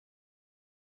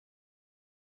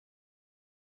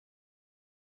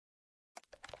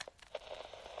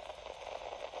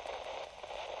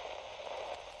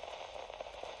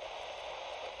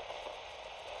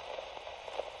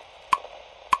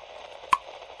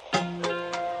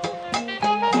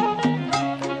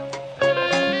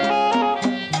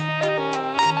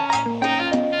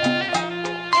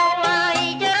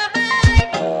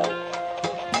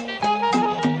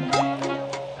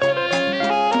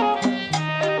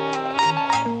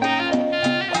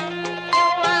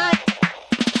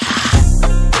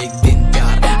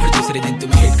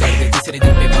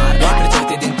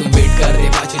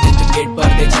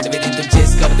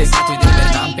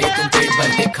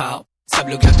सब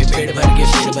लोग यहाँ पे पेड़ भर के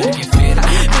फिर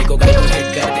मेरे को गाय को हिट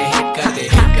कर दे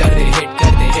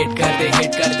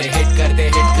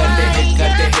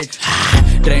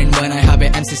ट्रेंड बना यहाँ पे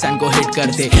MCSTAN को हिट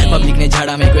करते। पब्लिक ने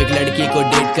झाड़ा मेरे को एक लड़की को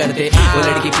डेट करते। वो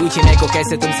लड़की पूछी मेरे को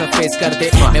कैसे तुम सब फेस करते।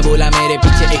 मैं बोला मेरे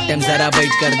पीछे एक टाइम जरा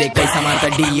वेट कर दे। कैसा मारता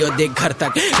डीओ देख घर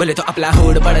तक। बोले तो अपना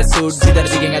हुड बड़ा सूट जिधर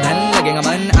दिखेगा धन लगेगा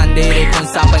मन। अंधेरे कौन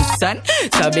सा सन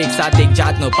सब एक साथ एक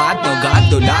जात नो पात नो गात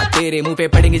दो लात। तेरे मुंह पे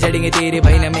पड़ेंगे जड़ेंगे तेरे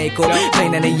भाई न मेरे को भाई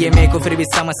नहीं ये मेरे को फिर भी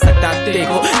समझ सकता।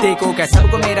 देखो क्या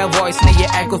सबको मेरा वॉइस नहीं ये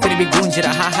एको फिर भी गूंज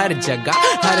रहा हर जगह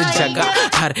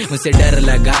हर मुझसे डर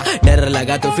लगा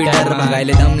तो फिर डर मंगाए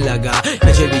दम लगा।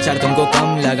 मुझे विचार तुमको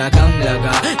कम लगा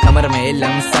कमर में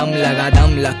लमसम लगा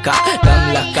दम लगा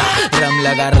रम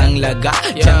लगा रंग लगा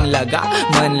जंग लगा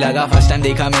मन लगा। फर्स्ट टाइम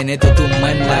देखा मैंने तो तुम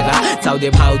मन लगा। साउदे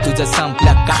भाव तुझा संप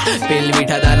लगा पेल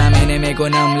मीठा दाना मैंने मेरे को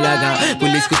नम लगा।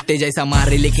 पुलिस कुत्ते जैसा मार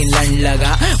रही लेकिन लंड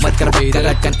लगा। मत कर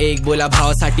गटकन एक बोला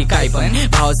भावासाठी काय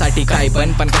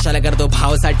पण कशाला करतो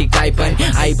भावासाठी काय पण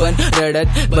आई पण रडत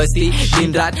बसती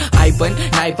दिन रात आई पण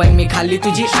नाही पण मी खाल्ली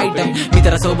तुझी आयटम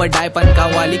मित्रासोबत डाय पण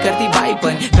कामवाली करती बाई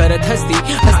पण करत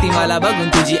हसती मला बघून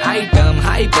तुझी आयटम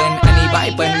हाय पण आणि बाय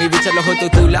पण मी विचारलं होतो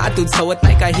तुला तू सवत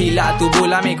नाही का हिला तू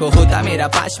बोला मेरे को होता मेरा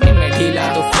 5 मिनट में ढीला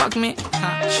तो फक में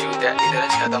इधर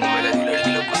खत्म हो गया लड़की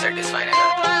लोग को सेटिस्फाई नहीं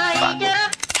करता।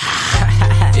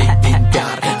 एक दिन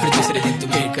प्यार फिर दूसरे दिन तुम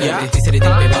भेंट करते तीसरे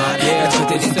दिन पे वार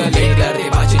चौथे दिन तुम लेट करते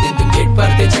पांचवें दिन तुम गेट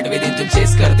पढ़ते छठवें दिन तुम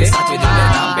चेस करते सातवें दिन मेरे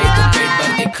नाम पे तुम पेट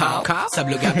भरते खाओ सब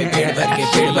लोग यहाँ पे पेट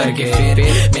भर के फिर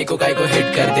मेरे को गाय को हिट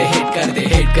कर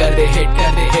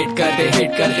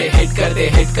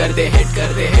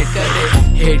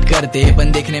दे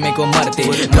अपन देखने में को मरते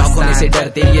ब्लॉक होने से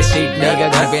डरते ये स्ट्रीट नहीं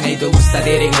घर पे नहीं तो गुस्सा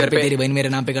तेरे घर पे तेरी बहन मेरे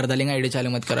नाम पे कर डालेंगे। आइडिया चालू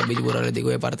मत कर अभी बुरा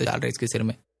देखो ये पार्ट चाल रहा है इसके सिर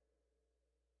में।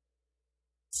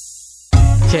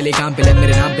 चले काम पे लग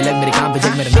मेरे नाम पे लग मेरे काम पे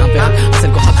जग मेरे नाम पे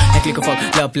असल को हक नकली को फक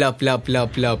लप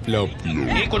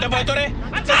हे कुठे बोलतो रे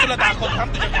चल तुला दाखव थांब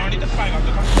तुझ्या गाडीतच पाय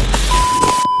घालतो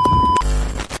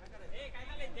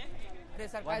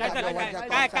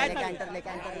काय कॅन्टर ले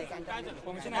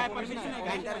परमिशन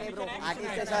कॅन्टर ले ब्रो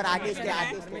आर्टिस्ट है सर आर्टिस्ट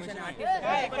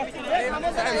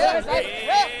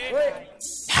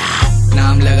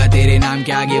नाम लगा तेरे नाम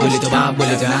के आगे बोले तो बाप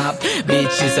बोले तो नाप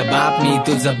बीच सब बाप नहीं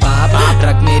तो जबाब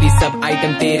रख मेरी सब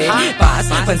आइटम तेरे पास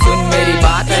पर सुन मेरी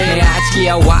बात मैं आज की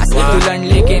आवाज तू लड़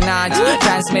लेके नाच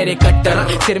फैंस मेरे कट्टर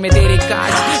सिर में तेरे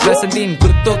काज वसंतीन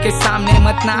कुत्तों के सामने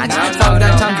मत नाच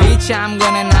सावधान हम बीच I'm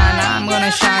gonna नाम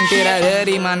gonna शान तेरा घर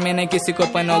ईमान मैंने किसी को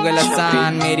पनोगल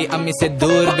आसान मेरी अम्मी से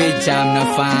दूर बीच I'm no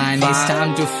fun it's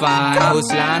time to fun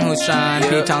हुस्लान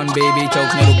P-Town baby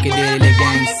चौक में रुक के दे ले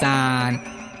गैंगसान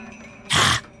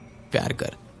प्यार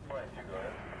कर।